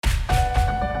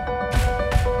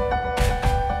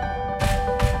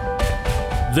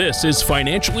This is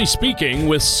Financially Speaking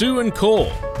with Sue and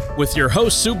Cole, with your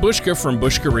host Sue Bushka from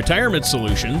Bushka Retirement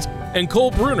Solutions and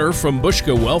Cole Bruner from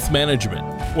Bushka Wealth Management.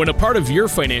 When a part of your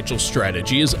financial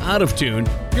strategy is out of tune,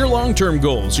 your long-term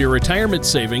goals, your retirement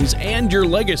savings, and your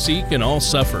legacy can all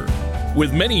suffer.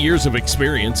 With many years of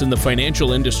experience in the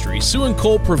financial industry, Sue and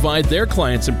Cole provide their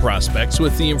clients and prospects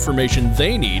with the information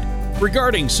they need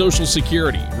regarding Social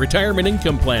Security, retirement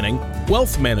income planning,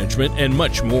 wealth management, and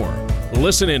much more.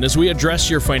 Listen in as we address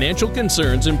your financial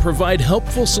concerns and provide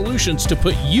helpful solutions to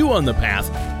put you on the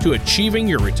path to achieving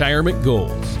your retirement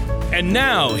goals. And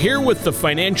now, here with the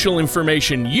financial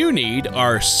information you need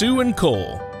are Sue and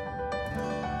Cole.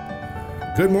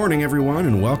 Good morning, everyone,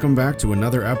 and welcome back to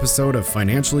another episode of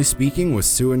Financially Speaking with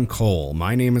Sue and Cole.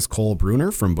 My name is Cole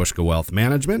Bruner from Bushka Wealth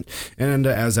Management, and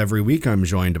as every week, I'm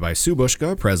joined by Sue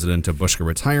Bushka, president of Bushka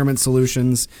Retirement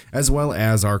Solutions, as well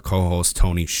as our co-host,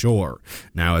 Tony Shore.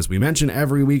 Now, as we mention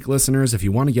every week, listeners, if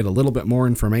you want to get a little bit more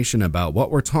information about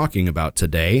what we're talking about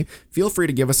today, feel free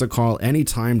to give us a call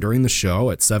anytime during the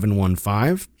show at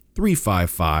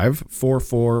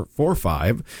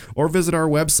 715-355-4445 or visit our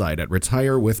website at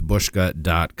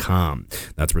retirewithbushka.com.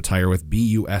 That's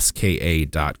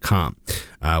retirewithbuska.com.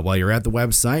 While you're at the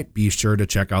website, be sure to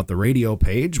check out the radio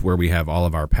page where we have all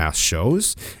of our past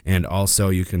shows. And also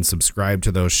you can subscribe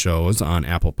to those shows on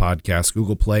Apple Podcasts,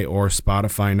 Google Play, or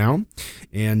Spotify now.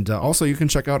 And also you can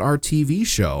check out our TV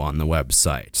show on the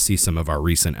website. See some of our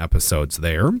recent episodes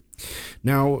there.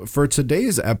 Now, for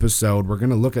today's episode, we're going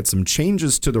to look at some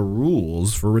changes to the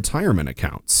rules for retirement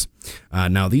accounts.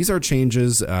 Now, these are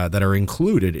changes that are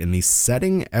included in the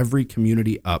Setting Every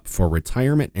Community Up for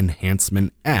Retirement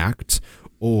Enhancement Act,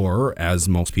 or as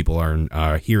most people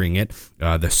are hearing it,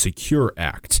 the Secure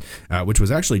Act, which was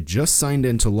actually just signed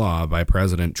into law by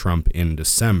President Trump in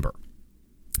December.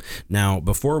 Now,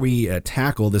 before we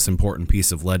tackle this important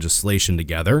piece of legislation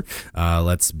together,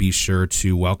 let's be sure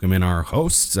to welcome in our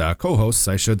hosts, co-hosts,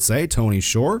 I should say, Tony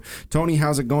Shore. Tony,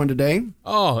 how's it going today?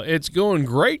 Oh, it's going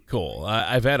great, Cole.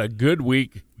 I've had a good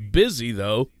week. Busy,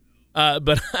 though.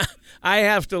 But I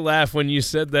have to laugh when you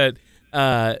said that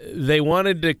they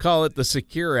wanted to call it the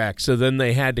Secure Act, so then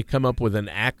they had to come up with an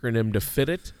acronym to fit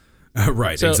it.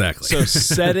 Right, exactly. So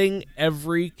Setting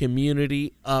Every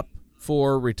Community Up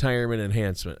for Retirement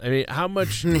Enhancement. I mean, how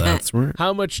much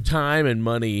time and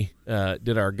money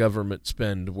did our government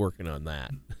spend working on that?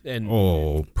 And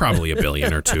probably $1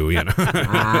 billion or $2 billion,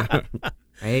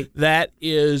 right? That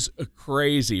is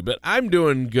crazy, but I'm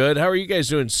doing good. How are you guys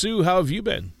doing? Sue, how have you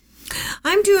been?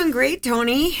 I'm doing great,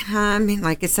 Tony.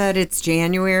 Like I said, it's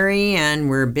January and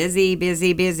we're busy.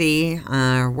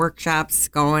 Workshops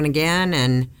going again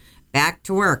and back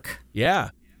to work. Yeah.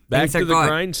 Back to the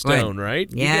grindstone, right?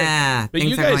 Yeah. But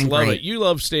you guys love it. You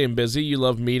love staying busy. You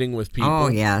love meeting with people. Oh,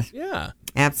 yeah. Yeah.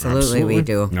 Absolutely, we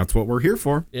do. That's what we're here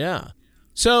for. Yeah.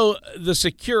 So the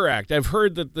Secure Act, I've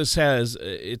heard that this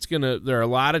there are a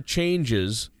lot of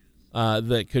changes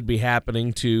that could be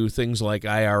happening to things like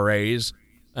IRAs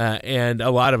and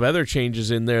a lot of other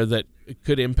changes in there that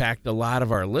could impact a lot of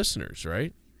our listeners,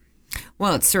 right?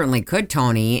 Well, it certainly could,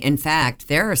 Tony. In fact,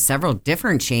 there are several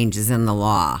different changes in the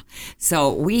law.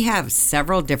 So we have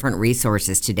several different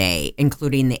resources today,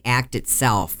 including the Act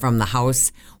itself from the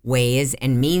House Ways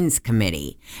and Means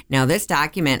Committee. Now, this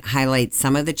document highlights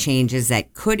some of the changes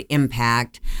that could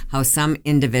impact how some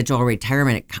individual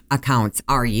retirement accounts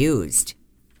are used.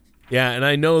 Yeah, and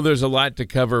I know there's a lot to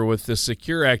cover with the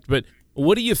Secure Act, but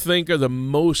what do you think are the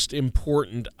most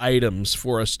important items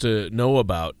for us to know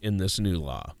about in this new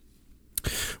law?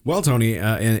 Well, Tony,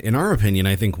 in our opinion,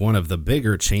 I think one of the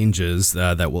bigger changes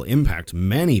that will impact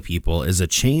many people is a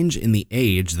change in the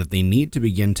age that they need to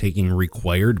begin taking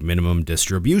required minimum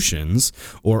distributions,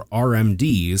 or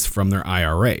RMDs, from their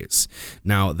IRAs.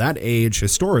 Now, that age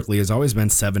historically has always been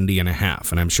 70 and a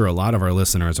half, and I'm sure a lot of our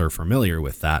listeners are familiar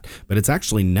with that, but it's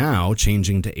actually now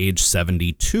changing to age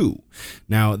 72.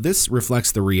 Now, this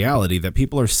reflects the reality that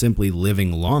people are simply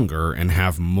living longer and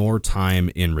have more time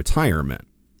in retirement.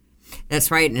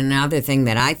 That's right. And another thing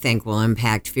that I think will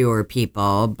impact fewer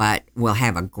people, but will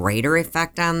have a greater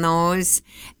effect on those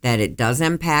that it does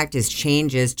impact, is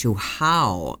changes to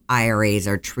how IRAs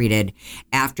are treated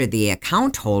after the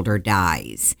account holder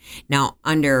dies. Now,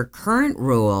 under current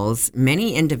rules,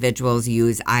 many individuals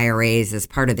use IRAs as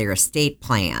part of their estate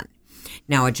plan.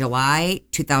 Now, a July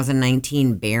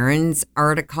 2019 Barron's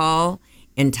article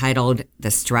entitled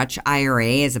 "The Stretch IRA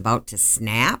is About to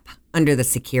Snap" under the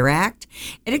Secure Act,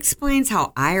 it explains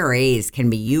how IRAs can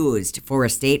be used for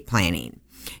estate planning.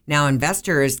 Now,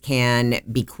 investors can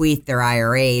bequeath their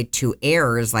IRA to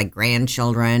heirs like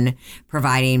grandchildren,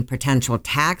 providing potential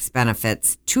tax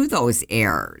benefits to those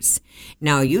heirs.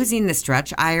 Now, using the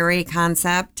stretch IRA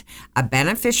concept, a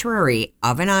beneficiary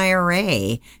of an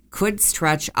IRA could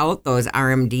stretch out those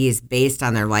RMDs based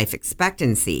on their life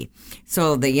expectancy.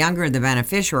 So the younger the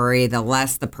beneficiary, the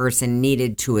less the person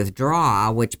needed to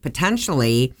withdraw, which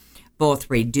potentially both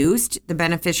reduced the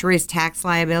beneficiary's tax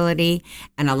liability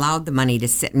and allowed the money to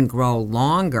sit and grow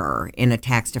longer in a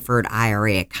tax-deferred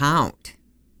IRA account.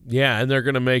 Yeah, and they're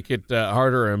going to make it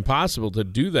harder or impossible to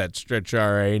do that stretch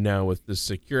IRA now with the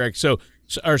Secure Act. So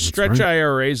are stretch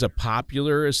IRAs a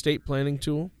popular estate planning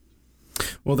tool?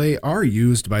 Well, they are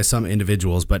used by some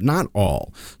individuals, but not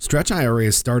all. Stretch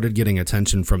IRAs started getting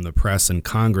attention from the press and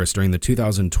Congress during the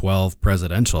 2012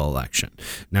 presidential election.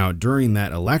 Now, during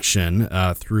that election,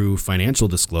 through financial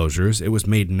disclosures, it was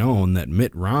made known that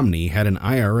Mitt Romney had an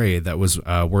IRA that was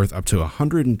worth up to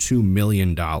 $102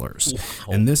 million. Wow.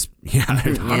 And this,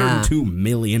 $102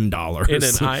 million. In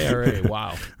an IRA,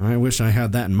 wow. I wish I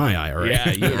had that in my IRA.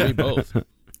 Yeah, you and me both.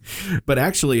 But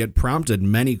actually, it prompted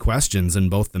many questions in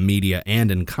both the media and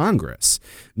in Congress.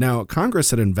 Now, Congress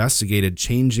had investigated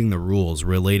changing the rules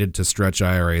related to stretch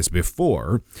IRAs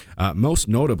before, most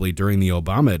notably during the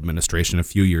Obama administration a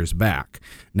few years back.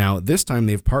 Now, this time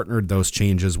they've partnered those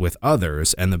changes with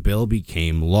others, and the bill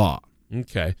became law.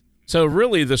 Okay. So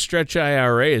really, the stretch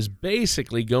IRA is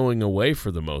basically going away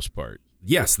for the most part.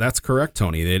 Yes, that's correct,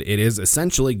 Tony. It is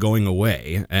essentially going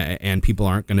away, and people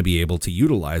aren't going to be able to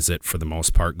utilize it for the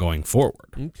most part going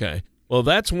forward. Okay. Well,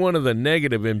 that's one of the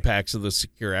negative impacts of the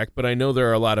Secure Act, but I know there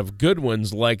are a lot of good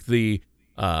ones like the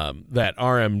that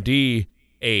RMD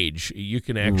age. You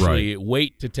can actually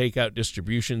wait to take out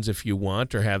distributions if you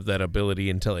want or have that ability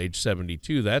until age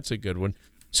 72. That's a good one.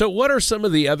 So what are some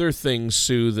of the other things,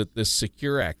 Sue, that this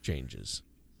Secure Act changes?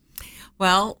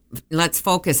 Well, let's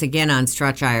focus again on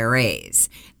stretch IRAs.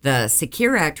 The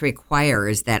Secure Act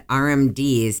requires that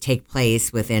RMDs take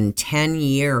place within 10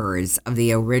 years of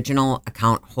the original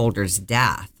account holder's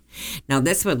death. Now,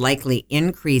 this would likely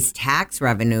increase tax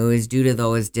revenues due to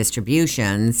those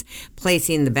distributions,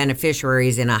 placing the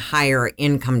beneficiaries in a higher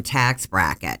income tax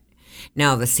bracket.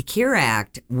 Now, the Secure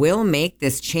Act will make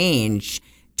this change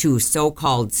to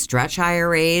so-called stretch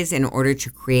IRAs in order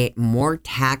to create more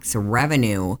tax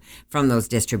revenue from those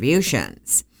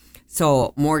distributions.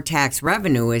 So more tax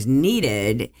revenue is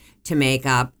needed to make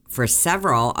up for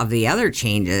several of the other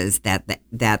changes that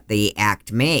the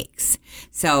Act makes.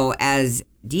 So as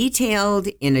detailed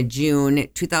in a June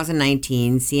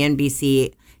 2019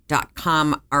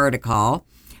 CNBC.com article,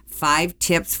 5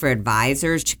 tips for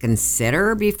advisors to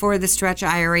consider before the stretch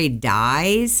IRA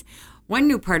dies. One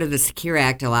new part of the Secure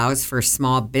Act allows for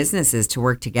small businesses to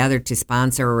work together to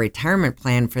sponsor a retirement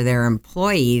plan for their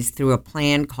employees through a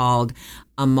plan called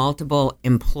a Multiple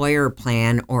Employer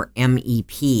Plan, or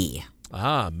MEP.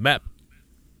 MEP.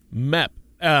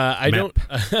 I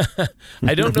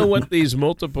don't know what these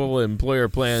multiple employer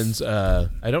plans,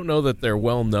 I don't know that they're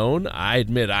well known. I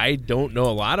admit I don't know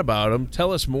a lot about them.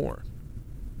 Tell us more.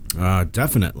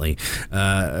 Definitely.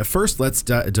 First, let's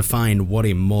define what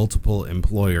a multiple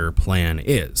employer plan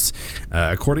is.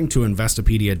 According to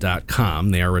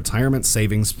Investopedia.com, they are retirement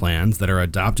savings plans that are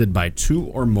adopted by 2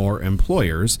 or more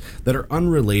employers that are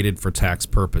unrelated for tax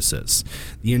purposes.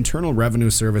 The Internal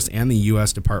Revenue Service and the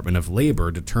U.S. Department of Labor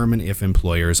determine if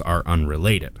employers are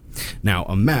unrelated. Now,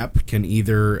 a MEP can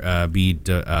either be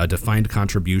a defined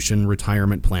contribution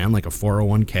retirement plan like a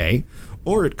 401k,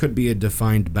 or it could be a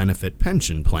defined benefit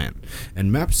pension plan,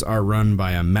 and MEPs are run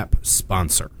by a MEP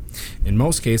sponsor. In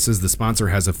most cases, the sponsor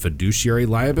has a fiduciary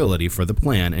liability for the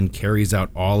plan and carries out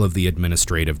all of the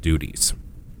administrative duties.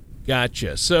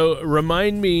 Gotcha. So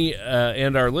remind me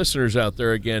and our listeners out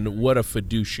there again what a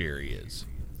fiduciary is.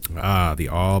 The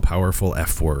all-powerful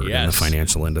F word in the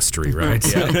financial industry, right?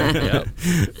 Yep.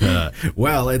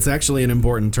 Well, it's actually an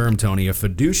important term, Tony. A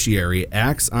fiduciary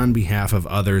acts on behalf of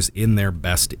others in their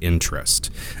best interest.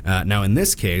 Now, in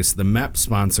this case, the MEP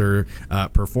sponsor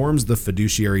performs the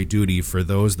fiduciary duty for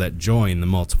those that join the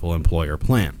multiple employer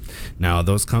plan. Now,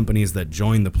 those companies that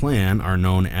join the plan are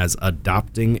known as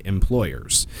adopting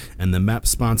employers, and the MEP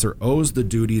sponsor owes the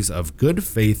duties of good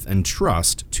faith and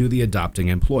trust to the adopting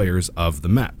employers of the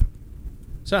MEP.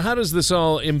 So how does this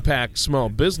all impact small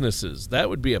businesses? That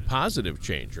would be a positive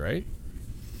change, right?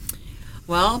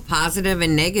 Well, positive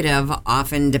and negative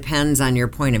often depends on your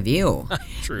point of view.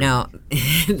 True. Now,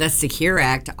 the Secure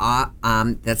Act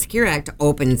opens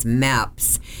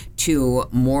MEPs to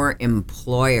more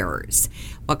employers.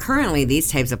 Well, currently, these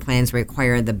types of plans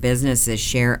require the businesses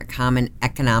share a common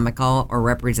economical or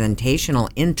representational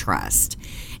interest.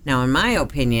 Now, in my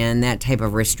opinion, that type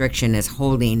of restriction is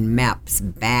holding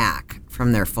MEPs back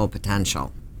from their full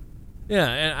potential. Yeah,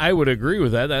 and I would agree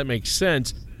with that. That makes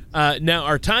sense. Now,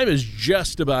 our time is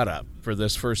just about up for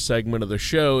this first segment of the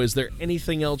show. Is there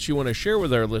anything else you want to share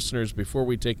with our listeners before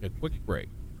we take a quick break?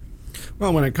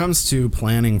 Well, when it comes to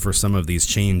planning for some of these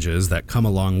changes that come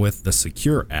along with the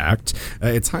Secure Act,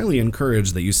 it's highly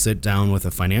encouraged that you sit down with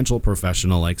a financial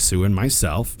professional like Sue and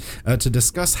myself to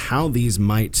discuss how these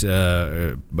might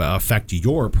affect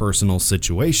your personal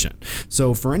situation.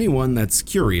 So for anyone that's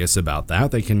curious about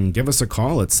that, they can give us a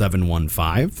call at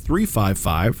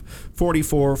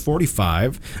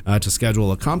 715-355-4445 to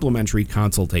schedule a complimentary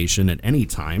consultation at any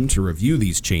time to review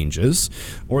these changes,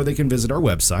 or they can visit our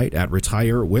website at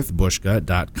retirewithbushka.com.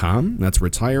 That's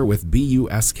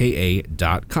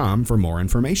retirewithbuska.com for more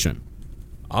information.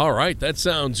 All right, that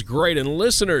sounds great. And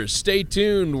listeners, stay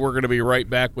tuned. We're going to be right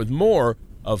back with more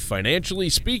of Financially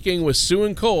Speaking with Sue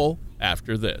and Cole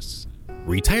after this.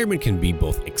 Retirement can be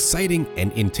both exciting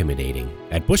and intimidating.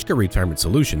 At Bushka Retirement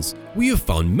Solutions, we have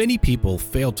found many people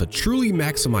fail to truly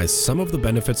maximize some of the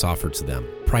benefits offered to them,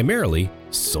 primarily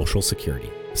Social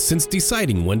Security. Since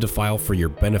deciding when to file for your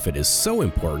benefit is so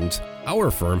important, our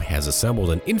firm has assembled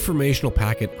an informational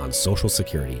packet on Social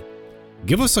Security.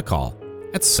 Give us a call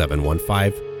at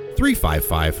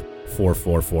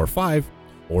 715-355-4445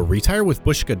 or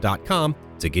retirewithbushka.com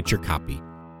to get your copy.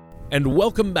 And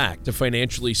welcome back to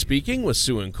Financially Speaking with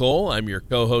Sue and Cole. I'm your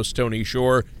co-host, Tony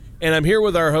Shore, and I'm here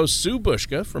with our host, Sue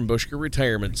Bushka from Bushka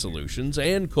Retirement Solutions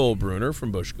and Cole Bruner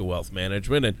from Bushka Wealth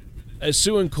Management. And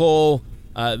Sue and Cole,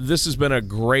 this has been a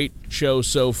great show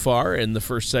so far. In the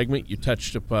first segment, you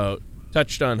touched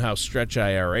on how stretch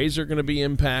IRAs are going to be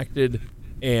impacted,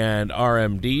 and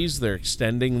RMDs, they're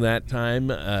extending that time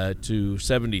to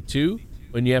 72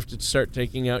 when you have to start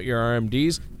taking out your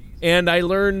RMDs. And I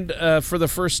learned for the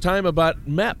first time about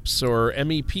MEPs or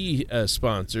MEP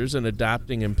sponsors and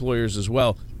adopting employers as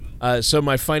well. So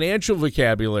my financial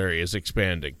vocabulary is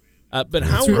expanding. But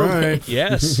how will right.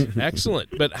 Yes, excellent.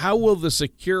 But how will the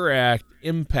Secure Act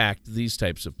impact these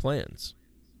types of plans?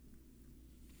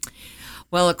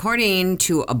 Well, according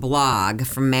to a blog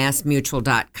from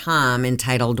MassMutual.com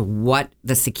entitled What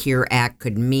the Secure Act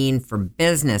Could Mean for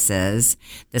Businesses,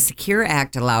 the Secure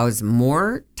Act allows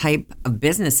more type of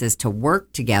businesses to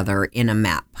work together in a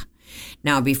MEP.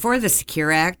 Now, before the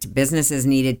Secure Act, businesses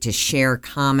needed to share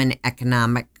common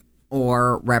economic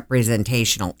or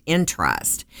representational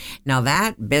interest. Now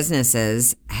that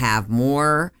businesses have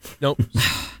more... Nope.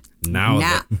 Now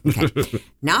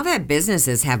that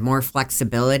businesses have more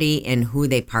flexibility in who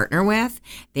they partner with,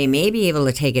 they may be able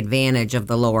to take advantage of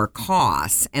the lower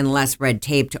costs and less red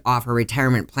tape to offer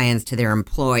retirement plans to their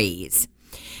employees.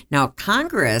 Now,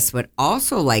 Congress would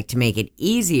also like to make it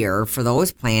easier for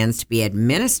those plans to be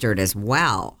administered as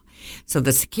well. So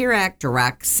the Secure Act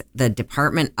directs the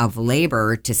Department of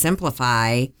Labor to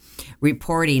simplify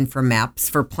reporting for MEPs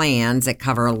for plans that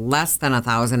cover less than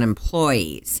 1,000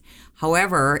 employees.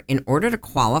 However, in order to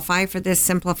qualify for this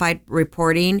simplified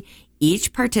reporting,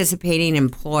 each participating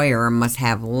employer must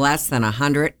have less than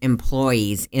 100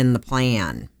 employees in the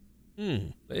plan.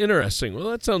 Interesting. Well,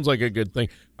 that sounds like a good thing.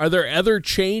 Are there other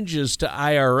changes to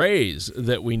IRAs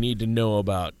that we need to know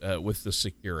about with the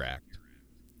Secure Act?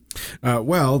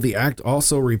 Well, the act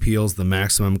also repeals the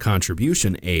maximum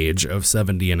contribution age of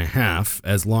 70 and a half,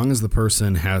 as long as the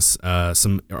person has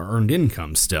some earned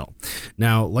income still.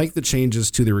 Now, like the changes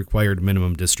to the required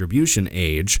minimum distribution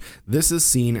age, this is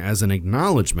seen as an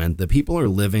acknowledgement that people are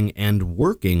living and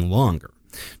working longer.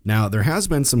 Now, there has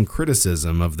been some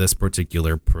criticism of this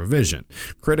particular provision.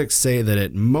 Critics say that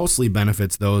it mostly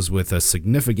benefits those with a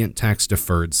significant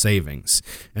tax-deferred savings,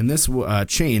 and this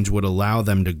change would allow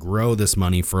them to grow this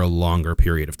money for a longer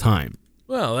period of time.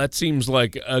 Well, that seems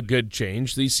like a good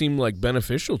change. These seem like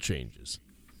beneficial changes.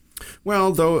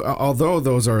 Well, although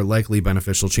those are likely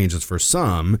beneficial changes for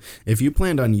some, if you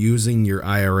planned on using your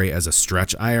IRA as a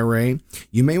stretch IRA,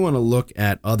 you may want to look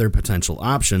at other potential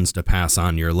options to pass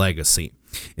on your legacy.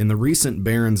 In the recent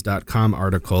Barron's.com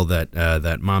article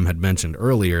that Mom had mentioned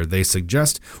earlier, they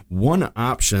suggest one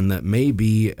option that may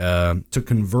be to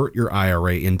convert your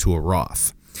IRA into a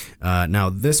Roth. Now,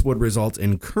 this would result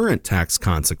in current tax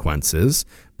consequences,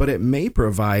 but it may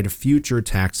provide future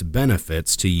tax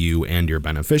benefits to you and your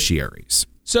beneficiaries.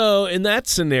 So in that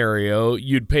scenario,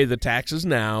 you'd pay the taxes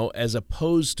now as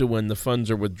opposed to when the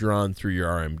funds are withdrawn through your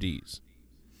RMDs.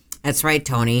 That's right,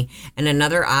 Tony. And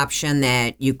another option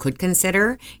that you could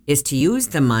consider is to use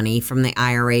the money from the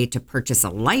IRA to purchase a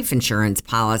life insurance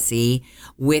policy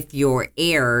with your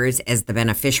heirs as the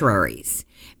beneficiaries.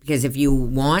 Because if you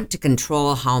want to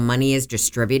control how money is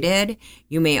distributed,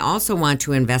 you may also want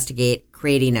to investigate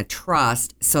creating a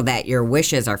trust so that your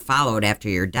wishes are followed after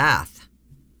your death.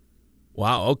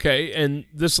 Wow, okay. And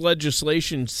this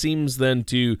legislation seems then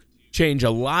to change a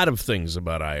lot of things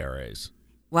about IRAs.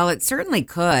 Well, it certainly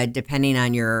could, depending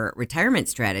on your retirement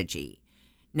strategy.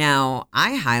 Now,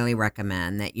 I highly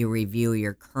recommend that you review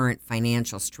your current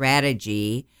financial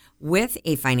strategy with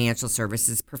a financial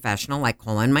services professional like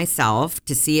Cole and myself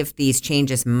to see if these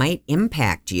changes might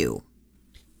impact you.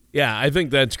 Yeah, I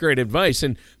think that's great advice.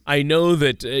 And I know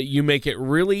that you make it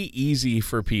really easy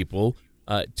for people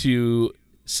to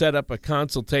set up a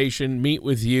consultation, meet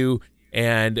with you,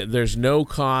 and there's no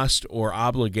cost or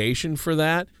obligation for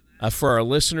that. For our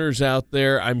listeners out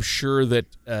there, I'm sure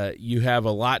that you have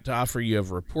a lot to offer. You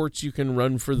have reports you can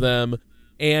run for them,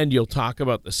 and you'll talk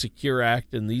about the Secure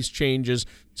Act and these changes.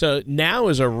 So now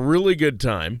is a really good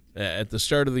time at the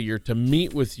start of the year to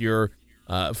meet with your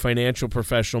financial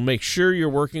professional. Make sure you're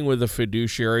working with a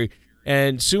fiduciary.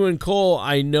 And Sue and Cole,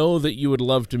 I know that you would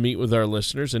love to meet with our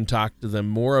listeners and talk to them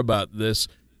more about this.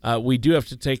 We do have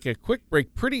to take a quick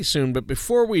break pretty soon, but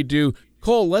before we do,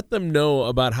 Cole, let them know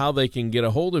about how they can get a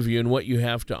hold of you and what you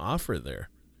have to offer there.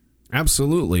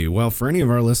 Absolutely. Well, for any of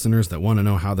our listeners that want to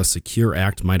know how the Secure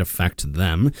Act might affect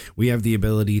them, we have the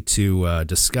ability to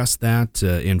discuss that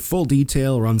in full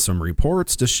detail, run some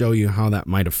reports to show you how that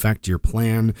might affect your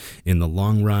plan in the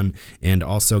long run, and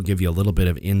also give you a little bit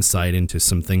of insight into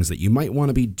some things that you might want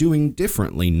to be doing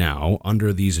differently now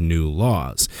under these new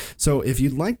laws. So if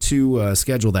you'd like to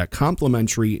schedule that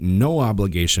complimentary, no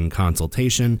obligation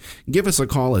consultation, give us a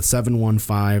call at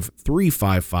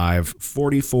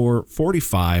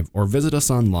 715-355-4445 or visit us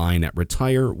online at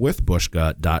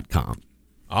retirewithbushka.com.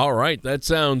 All right, that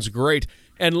sounds great.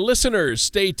 And listeners,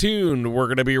 stay tuned. We're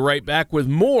going to be right back with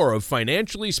more of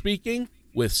Financially Speaking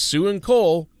with Sue and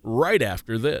Cole right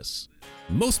after this.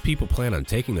 Most people plan on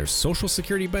taking their Social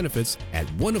Security benefits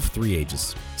at one of three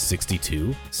ages,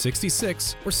 62,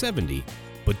 66, or 70.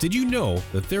 But did you know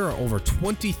that there are over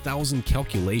 20,000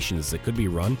 calculations that could be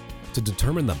run to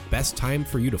determine the best time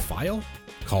for you to file?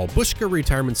 Call Bushka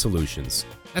Retirement Solutions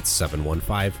at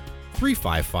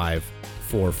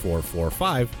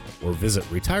 715-355-4445 or visit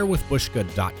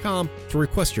retirewithbushka.com to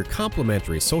request your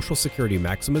complimentary Social Security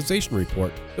maximization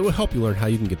report that will help you learn how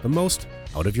you can get the most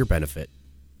out of your benefit.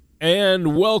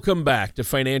 And welcome back to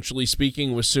Financially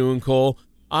Speaking with Sue and Cole.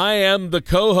 I am the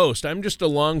co-host. I'm just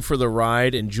along for the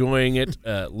ride, enjoying it,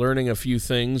 learning a few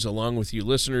things along with you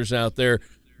listeners out there.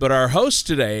 But our hosts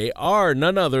today are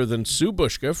none other than Sue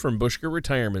Bushka from Bushka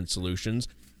Retirement Solutions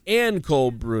and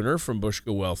Cole Bruner from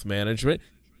Bushka Wealth Management.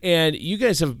 And you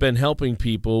guys have been helping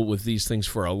people with these things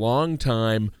for a long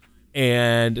time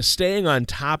and staying on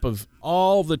top of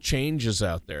all the changes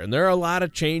out there. And there are a lot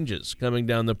of changes coming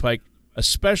down the pike,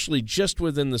 especially just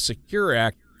within the Secure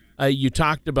Act. You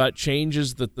talked about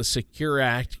changes that the Secure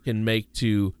Act can make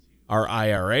to our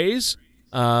IRAs.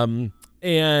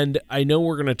 And I know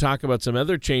we're going to talk about some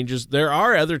other changes. There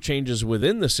are other changes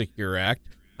within the Secure Act.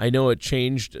 I know it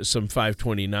changed some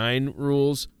 529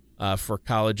 rules for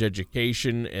college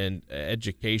education and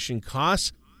education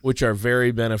costs, which are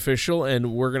very beneficial.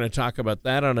 And we're going to talk about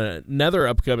that on another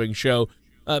upcoming show.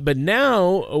 But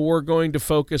now we're going to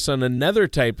focus on another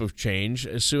type of change.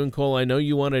 Sue and Cole, I know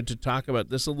you wanted to talk about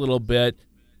this a little bit.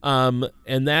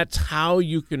 And that's how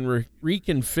you can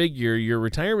reconfigure your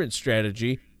retirement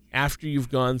strategy after you've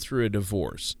gone through a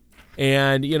divorce.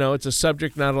 And, you know, it's a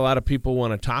subject not a lot of people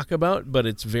want to talk about, but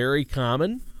it's very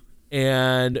common,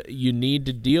 and you need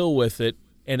to deal with it,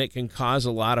 and it can cause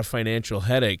a lot of financial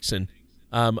headaches. And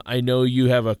I know you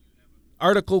have an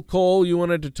article, Cole, you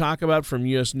wanted to talk about from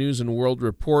U.S. News and World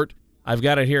Report. I've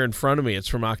got it here in front of me. It's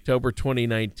from October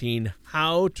 2019,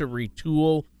 How to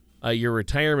Retool Your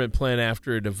Retirement Plan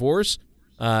After a Divorce.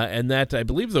 And that, I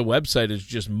believe the website is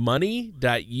just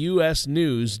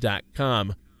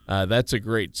money.usnews.com. That's a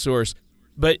great source.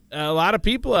 But a lot of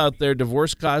people out there,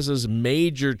 divorce causes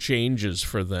major changes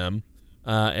for them.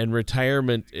 And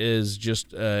retirement is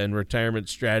just, and retirement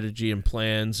strategy and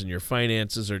plans and your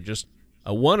finances are just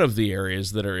one of the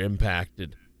areas that are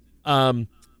impacted.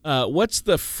 What's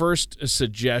the first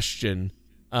suggestion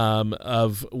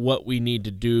of what we need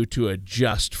to do to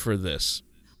adjust for this?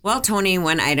 Well, Tony,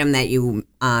 one item that you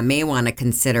may want to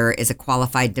consider is a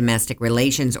qualified domestic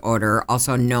relations order,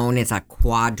 also known as a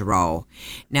QDRO.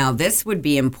 Now, this would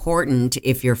be important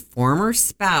if your former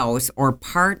spouse or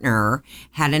partner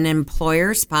had an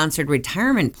employer-sponsored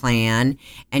retirement plan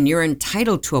and you're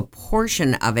entitled to a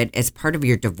portion of it as part of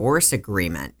your divorce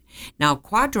agreement. Now,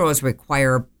 QDROs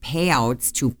require payouts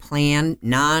to plan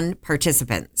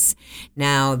non-participants.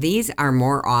 Now, these are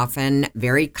more often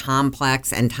very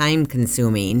complex and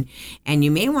time-consuming, and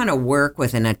you may want to work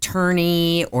with an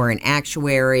attorney or an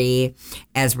actuary,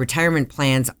 as retirement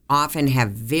plans often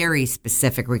have very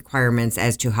specific requirements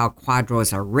as to how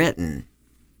QDROs are written.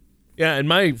 Yeah, and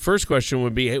my first question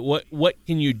would be, hey, what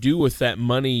can you do with that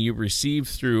money you receive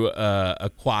through a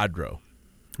QDRO?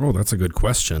 Oh, that's a good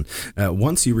question.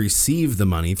 Once you receive the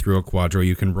money through a QDRO,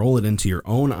 you can roll it into your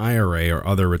own IRA or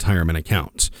other retirement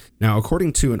account. Now,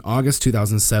 according to an August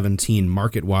 2017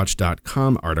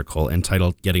 MarketWatch.com article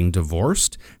entitled Getting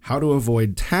Divorced, How to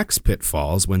Avoid Tax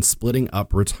Pitfalls When Splitting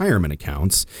Up Retirement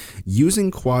Accounts, using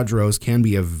QDROs can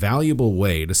be a valuable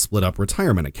way to split up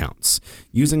retirement accounts.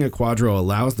 Using a QDRO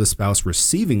allows the spouse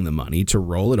receiving the money to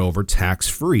roll it over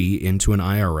tax-free into an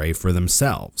IRA for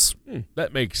themselves.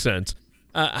 That makes sense.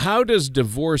 How does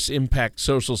divorce impact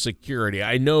Social Security?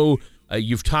 I know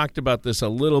you've talked about this a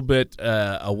little bit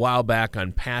a while back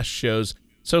on past shows.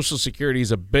 Social Security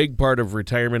is a big part of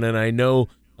retirement, and I know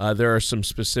there are some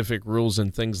specific rules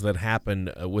and things that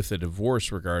happen with a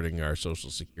divorce regarding our Social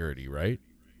Security, right?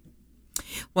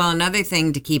 Well, another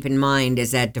thing to keep in mind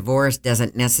is that divorce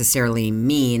doesn't necessarily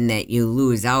mean that you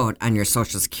lose out on your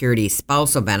Social Security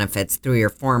spousal benefits through your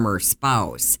former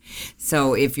spouse.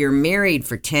 So if you're married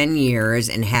for 10 years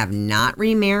and have not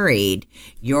remarried,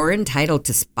 you're entitled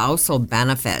to spousal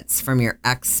benefits from your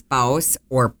ex-spouse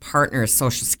or partner's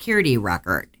Social Security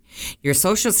record. Your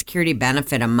Social Security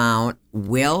benefit amount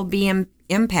will be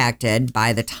impacted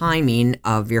by the timing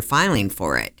of your filing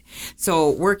for it.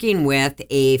 So working with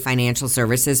a financial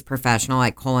services professional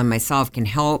like Cole and myself can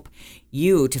help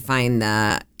you to find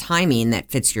the timing that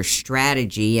fits your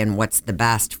strategy and what's the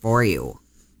best for you.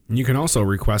 You can also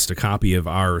request a copy of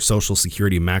our Social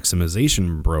Security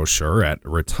Maximization brochure at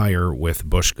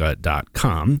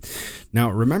retirewithbushka.com.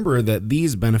 Now, remember that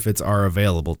these benefits are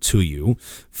available to you.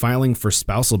 Filing for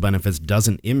spousal benefits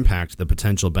doesn't impact the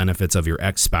potential benefits of your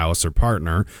ex-spouse or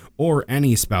partner, or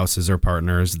any spouses or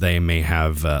partners they may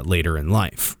have later in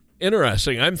life.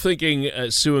 Interesting. I'm thinking,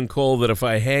 Sue and Cole, that if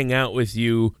I hang out with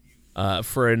you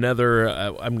for another,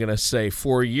 I'm going to say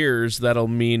 4 years, that'll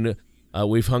mean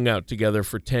we've hung out together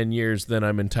for 10 years, then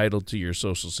I'm entitled to your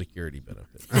Social Security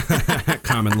benefit.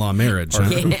 Common law marriage.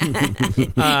 Huh?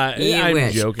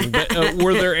 I'm joking. But,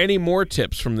 were there any more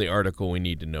tips from the article we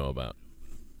need to know about?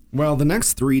 Well, the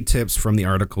next 3 tips from the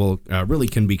article really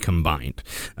can be combined.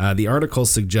 The article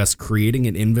suggests creating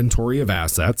an inventory of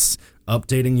assets,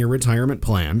 updating your retirement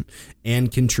plan,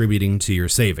 and contributing to your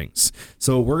savings.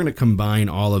 So we're going to combine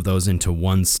all of those into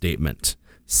one statement.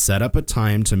 Set up a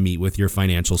time to meet with your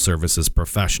financial services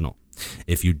professional.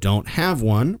 If you don't have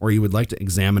one, or you would like to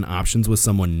examine options with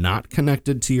someone not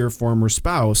connected to your former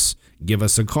spouse, give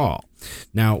us a call.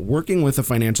 Now, working with a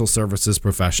financial services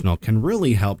professional can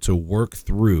really help to work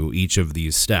through each of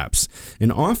these steps.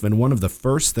 And often, one of the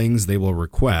first things they will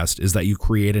request is that you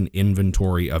create an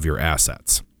inventory of your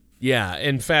assets. Yeah,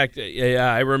 in fact,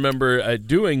 I remember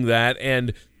doing that,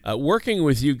 and working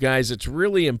with you guys, it's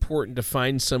really important to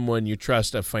find someone you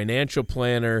trust, a financial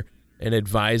planner, an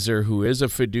advisor who is a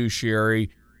fiduciary,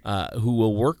 who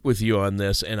will work with you on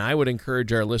this. And I would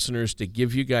encourage our listeners to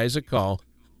give you guys a call.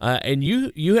 And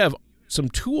you have some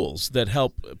tools that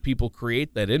help people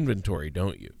create that inventory,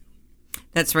 don't you?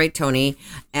 That's right, Tony.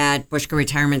 At Bushka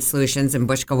Retirement Solutions and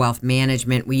Bushka Wealth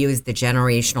Management, we use the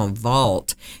Generational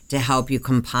Vault to help you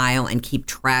compile and keep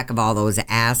track of all those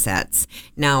assets.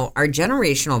 Now, our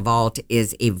Generational Vault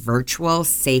is a virtual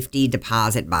safety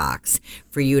deposit box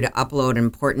for you to upload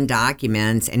important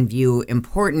documents and view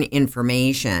important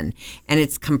information. And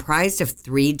it's comprised of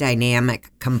 3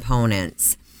 dynamic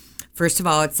components. First of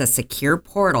all, it's a secure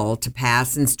portal to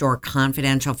pass and store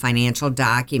confidential financial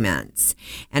documents,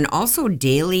 and also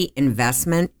daily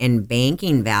investment and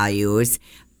banking values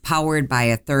powered by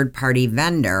a third-party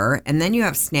vendor. And then you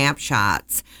have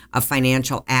snapshots of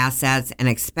financial assets and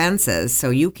expenses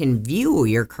so you can view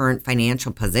your current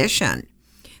financial position.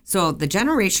 So the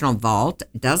Generational Vault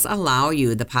does allow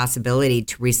you the possibility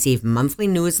to receive monthly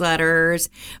newsletters,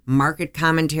 market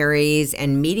commentaries,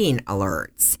 and meeting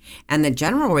alerts. And the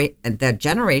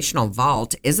Generational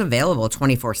Vault is available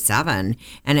 24/7,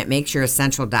 and it makes your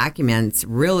essential documents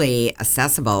really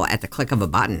accessible at the click of a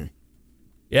button.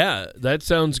 Yeah, that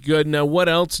sounds good. Now, what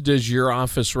else does your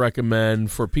office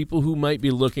recommend for people who might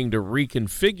be looking to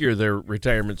reconfigure their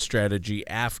retirement strategy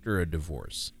after a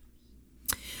divorce?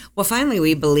 Well, finally,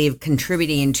 we believe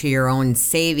contributing to your own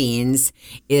savings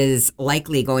is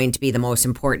likely going to be the most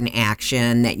important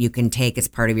action that you can take as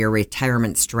part of your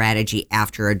retirement strategy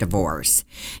after a divorce.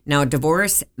 Now,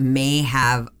 divorce may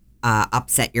have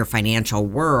upset your financial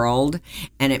world,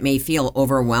 and it may feel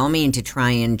overwhelming to try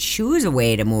and choose a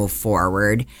way to move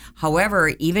forward. However,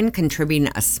 even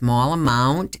contributing a small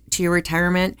amount to your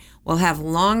retirement will have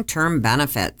long-term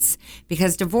benefits,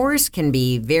 because divorce can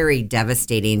be very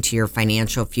devastating to your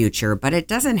financial future, but it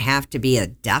doesn't have to be a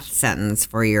death sentence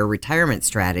for your retirement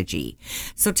strategy.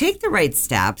 So take the right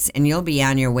steps and you'll be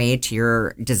on your way to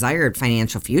your desired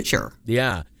financial future.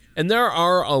 Yeah. And there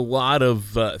are a lot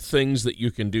of things that you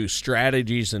can do,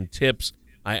 strategies and tips.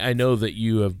 I know that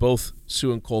you have both,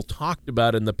 Sue and Cole, talked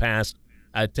about in the past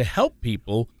to help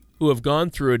people who have gone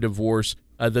through a divorce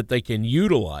that they can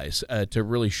utilize to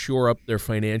really shore up their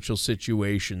financial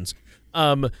situations.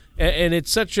 And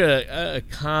it's such a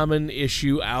common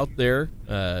issue out there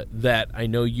that I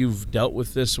know you've dealt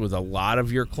with this with a lot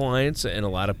of your clients and a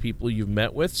lot of people you've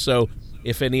met with. So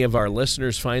if any of our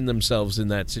listeners find themselves in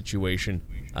that situation,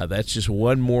 that's just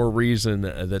one more reason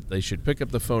that they should pick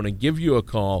up the phone and give you a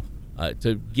call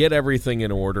to get everything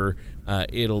in order.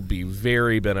 It'll be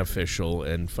very beneficial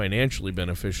and financially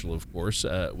beneficial, of course,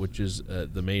 which is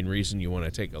the main reason you want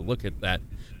to take a look at that.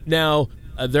 Now,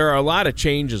 there are a lot of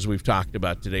changes we've talked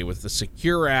about today with the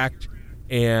Secure Act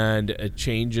and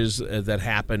changes that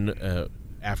happen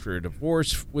after a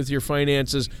divorce with your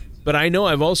finances. But I know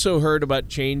I've also heard about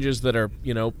changes that are,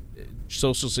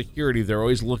 Social Security. They're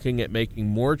always looking at making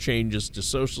more changes to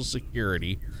Social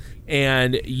Security.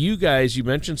 And you guys, you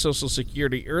mentioned Social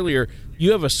Security earlier.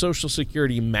 You have a Social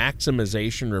Security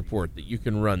maximization report that you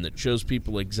can run that shows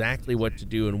people exactly what to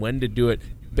do and when to do it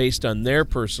based on their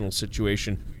personal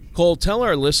situation. Cole, tell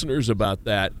our listeners about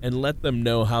that and let them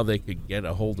know how they could get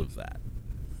a hold of that.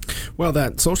 Well,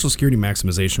 that Social Security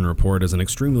maximization report is an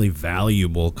extremely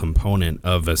valuable component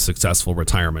of a successful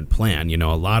retirement plan.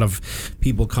 A lot of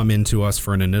people come into us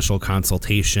for an initial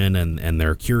consultation and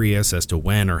they're curious as to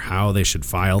when or how they should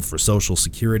file for Social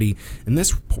Security. And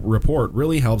this report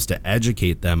really helps to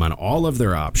educate them on all of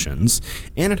their options,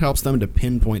 and it helps them to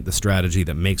pinpoint the strategy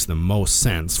that makes the most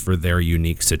sense for their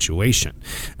unique situation.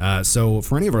 So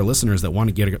for any of our listeners that want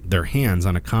to get their hands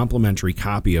on a complimentary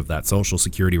copy of that Social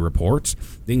Security report,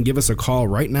 they can give us a call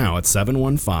right now at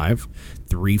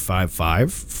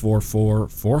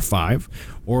 715-355-4445,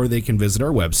 or they can visit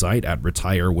our website at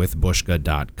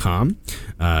retirewithbushka.com.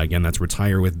 Again, that's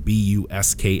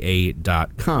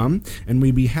retirewithbuska.com, and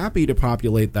we'd be happy to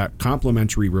populate that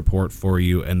complimentary report for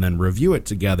you and then review it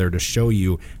together to show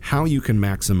you how you can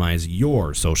maximize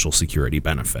your Social Security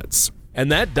benefits. And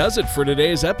that does it for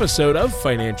today's episode of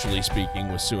Financially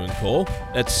Speaking with Sue and Cole.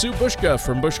 That's Sue Bushka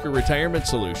from Bushka Retirement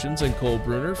Solutions and Cole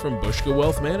Bruner from Bushka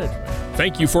Wealth Management.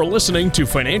 Thank you for listening to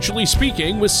Financially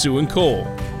Speaking with Sue and Cole.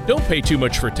 Don't pay too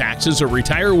much for taxes or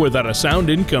retire without a sound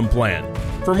income plan.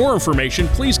 For more information,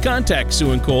 please contact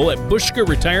Sue and Cole at Bushka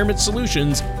Retirement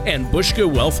Solutions and Bushka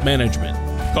Wealth Management.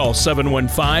 Call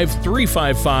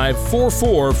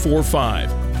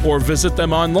 715-355-4445. or visit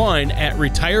them online at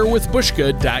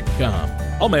retirewithbushka.com.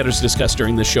 All matters discussed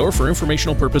during this show are for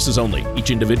informational purposes only. Each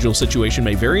individual situation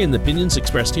may vary, and the opinions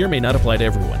expressed here may not apply to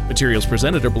everyone. Materials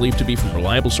presented are believed to be from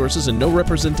reliable sources, and no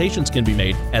representations can be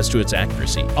made as to its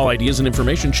accuracy. All ideas and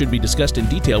information should be discussed in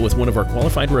detail with one of our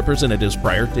qualified representatives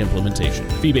prior to implementation.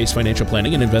 Fee-based financial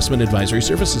planning and investment advisory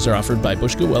services are offered by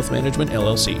Bushka Wealth Management,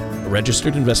 LLC, a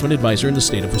registered investment advisor in the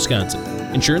state of Wisconsin.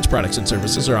 Insurance products and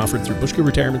services are offered through Bushka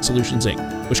Retirement Solutions, Inc.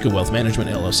 Bushka Wealth Management,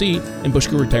 LLC, and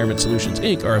Bushka Retirement Solutions,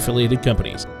 Inc. are affiliated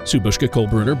companies. Sue Bushka, Cole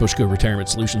Bruner, Bushka Retirement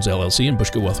Solutions, LLC, and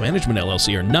Bushka Wealth Management,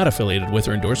 LLC are not affiliated with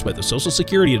or endorsed by the Social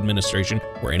Security Administration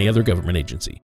or any other government agency.